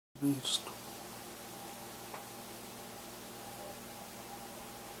Just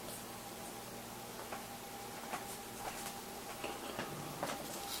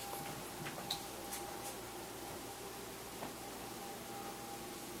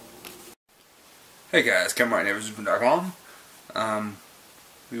Hey guys, Kevin Martin, XUFN.com.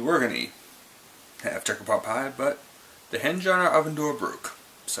 We were gonna have chicken pot pie, but the hinge on our oven door broke,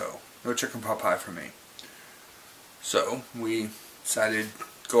 so no chicken pot pie for me. So we decided to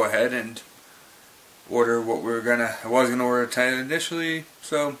go ahead and order what I was gonna order tonight initially.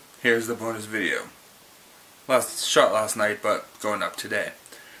 So here's the bonus video. Shot last night, but going up today.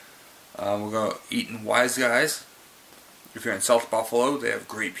 We're gonna eat in Wiseguys. If you're in South Buffalo, they have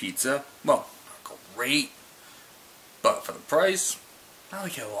great pizza. Well, not great, but for the price, I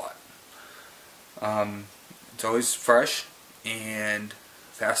like it a lot. It's always fresh and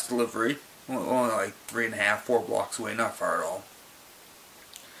fast delivery. Only like 3.5, 4 blocks away, not far at all.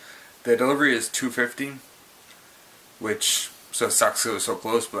 The delivery is $2.50, which so it sucks it was so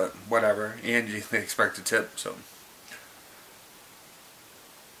close, but whatever. And you expect a tip, so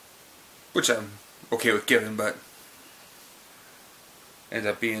which I'm okay with giving, but ends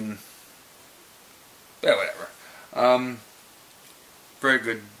up being whatever. Very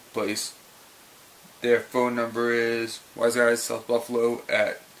good place. Their phone number is Wiseguys, South Buffalo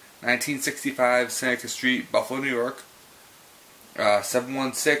at 1965 Seneca Street, Buffalo, New York.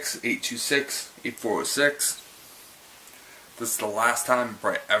 716-826-8406. This is the last time I'm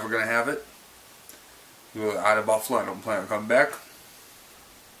probably ever going to have it. We're out of Buffalo. I don't plan on coming back.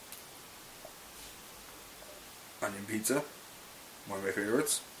 Onion pizza. One of my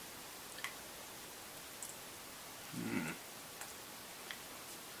favorites.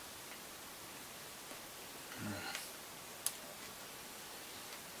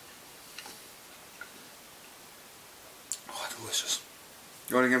 Oh, delicious.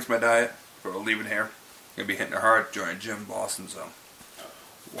 Going against my diet, but we'll leave it here. Gonna be hitting it hard, joining gym in Boston, so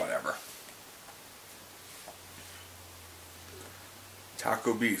whatever.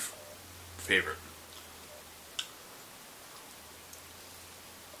 Taco beef, favorite.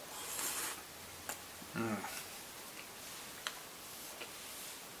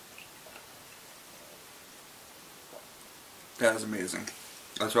 That is amazing.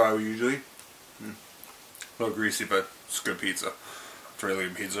 That's why we usually a little greasy, but it's good pizza. It's really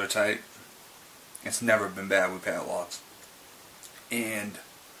good pizza. Tight. It's never been bad. We've had lots. And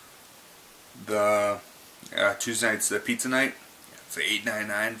the Tuesday night's the pizza night. It's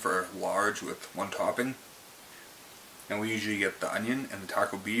 $8.99 for large with one topping. And we usually get the onion and the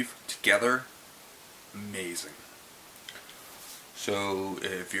taco beef together. Amazing. So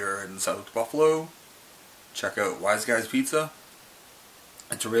if you're in South Buffalo, check out Wiseguys Pizza.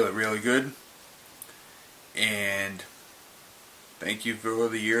 It's really, really good. And thank you for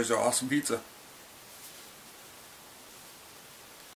the years of awesome pizza.